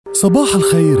صباح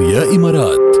الخير يا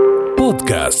إمارات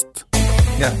بودكاست.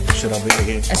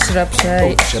 أشرب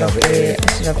شاي.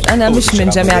 أنا مش من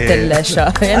جامعة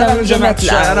الشاي، أنا من جامعة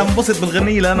القهوة. أنا انبسط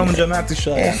بالغنية لأنه من جامعة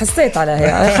الشاي. حسيت على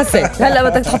هي، حسيت هلا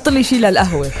بدك تحط لي شيء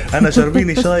للقهوة. أنا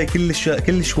شربيني شاي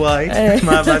كل شوي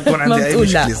ما بكون عندي أي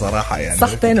مشكلة صراحة يعني.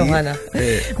 صحتين وهنا.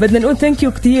 بدنا نقول ثانك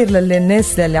يو كتير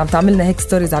للناس اللي عم تعملنا هيك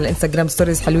ستوريز على الانستغرام،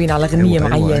 ستوريز حلوين على غنية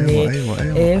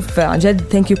معينة. فعن جد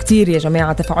ثانك يو كتير يا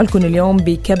جماعة. تفاعلكم اليوم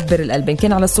بيكبر القلب، إن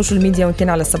كان على السوشيال ميديا وإن كان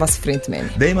على 708.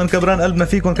 دايما كبران قلبنا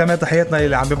فيكم. كمان تحياتنا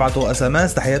اللي عم بيبعتوا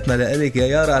SMS، تحياتنا لك يا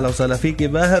يارا. اهلا وسهلا فيك.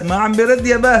 باهر ما عم بيرد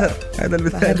يا باهر، هذا اللي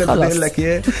بدي اقول لك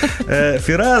اياه.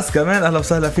 فراس كمان اهلا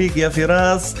وسهلا فيك يا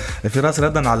فراس. فراس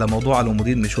ردا على موضوع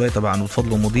المدير من شوي طبعا،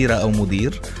 بتفضلوا مديره او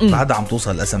مدير. بعد عم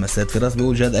توصل SMS. فراس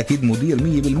بيقول جاد اكيد مدير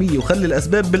 100%، وخلي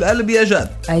الاسباب بالقلب يا جاد.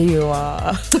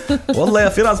 ايوه والله يا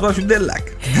فراس ما شو بدي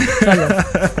لك،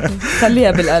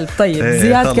 خليها بالقلب. طيب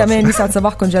زياد كمان يسعد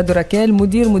صباحكم جاد وركال.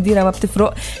 مديره ما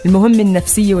بتفرق، المهم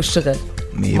النفسيه والشغل.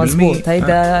 مزبوط،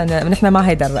 هيدا نحن مع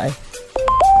هيدا الرأي.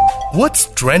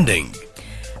 What's trending؟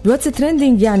 واتس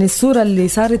ترندينج يعني الصورة اللي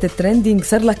صارت ترندينج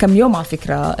صار لها كم يوم على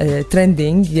فكرة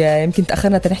ترندينج. يمكن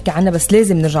تأخرنا تنحكي عنها بس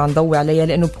لازم نرجع نضوي عليها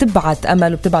لأنه بتبعت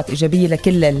أمل وبتبعت إيجابية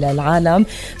لكل العالم.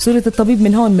 صورة الطبيب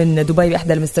من هون من دبي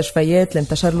بإحدى المستشفيات اللي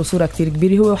انتشر له صورة كتير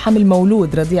كبيرة، هو وحمل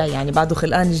مولود رضيع يعني بعده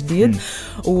خلقان جديد،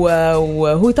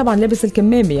 وهو طبعا لابس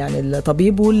الكمامة يعني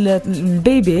الطبيب،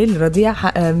 والبيبي الرضيع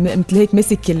مثل هيك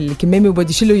مسك الكمامة وبده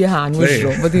يشيله إياها عن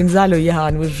وجهه، بده ينزعله إياها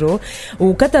عن وجهه.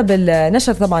 وكتب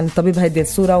نشر طبعا الطبيب هيدي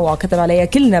الصورة وكتب عليها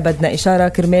كلنا بدنا إشارة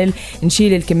كرمال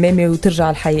نشيل الكمامة وترجع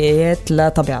الحياة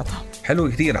لطبيعتها.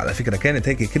 حلو كتير على فكرة. كانت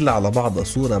هيك كلها على بعض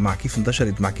الصورة، مع كيف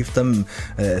انتشرت، مع كيف تم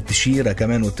تشيرها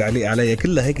كمان والتعليق عليها،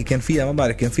 كلها هيك كان فيها ما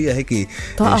بعرف، كان فيها هيك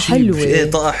طاقة حلوة.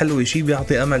 طاقة حلوة، شيء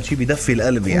بيعطي أمل، شيء بيدفي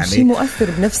القلب يعني، شيء مؤثر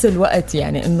بنفس الوقت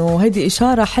يعني. إنه هيدي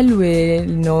إشارة حلوة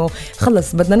إنه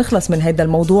خلص بدنا نخلص من هيدا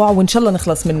الموضوع، وإن شاء الله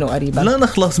نخلص منه قريبا. لا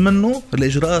نخلص منه،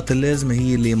 الإجراءات اللازمة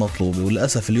هي اللي مطلوبة.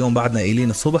 وللأسف اليوم بعدنا قايلين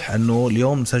الصبح إنه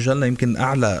اليوم سجلنا يمكن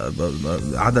أعلى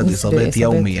عدد إصابات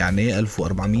يومي يعني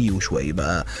 1400 وشوي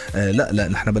بقى. لا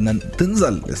نحن بدنا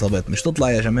تنزل الإصابات مش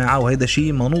تطلع يا جماعة، وهيدا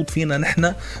شيء منوط فينا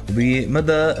نحن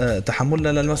وبمدى تحملنا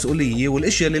للمسؤولية.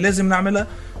 والاشياء اللي لازم نعملها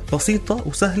بسيطة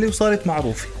وسهلة وصارت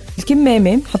معروفة.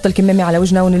 الكمامة، نحط الكمامة على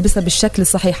وجهنا ونلبسها بالشكل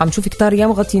الصحيح. عم نشوف كتار يا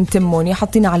مغطين تمهم يا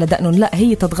حاطين على دقنهم، لا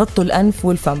هي تتغطوا الأنف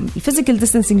والفم. الفيزيكال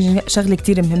ديستانسينج شغلة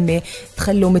كتير مهمة،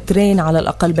 تخلوا مترين على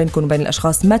الأقل بينكم وبين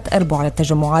الأشخاص، ما تقربوا على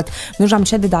التجمعات. نرجع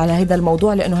نشدد على هذا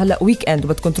الموضوع لأنه هلأ ويك اند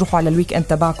وبدكم تروحوا على الويك اند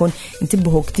تبعكم،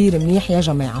 انتبهوا كتير منيح يا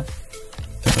جماعة.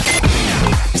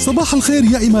 صباح الخير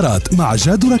يا إمارات مع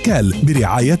جاد وركال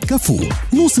برعاية كفو.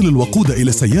 نوصل الوقود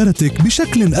إلى سيارتك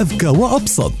بشكل أذكى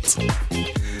وأبسط.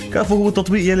 كافو هو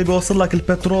التطبيق يلي بيوصل لك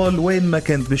البترول وين ما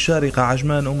كنت، بالشارقة،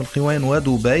 عجمان، أم القوين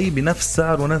ودبي، بنفس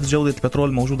سعر ونفس جودة البترول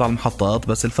الموجود على المحطات.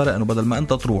 بس الفرق أنه بدل ما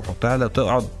أنت تروح وتعالى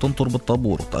تقعد تنطر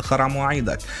بالطابور وتأخر عن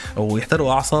مواعيدك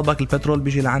ويحترقوا أعصابك، البترول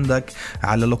بيجي لعندك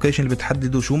على اللوكيشن اللي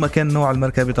بتحدده، شو ما كان نوع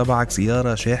المركبة تبعك،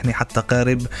 سيارة، شاحنة، حتى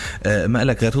قارب، ما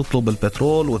لك غير تطلب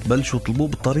البترول وتبلشوا تطلبوه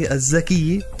بالطريقة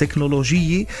الذكية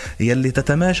التكنولوجية يلي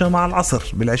تتماشى مع العصر.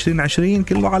 بال2020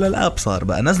 كله على الآب صار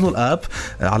بقى. نزلوا الآب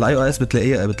على iOS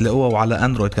بتلاقوها، وعلى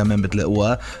اندرويد كمان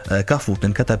بتلاقوها. كافو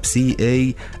بتنكتب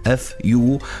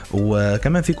CAFU،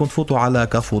 وكمان فيكم تفوتوا على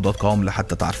كافو.com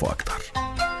لحتى تعرفوا اكثر.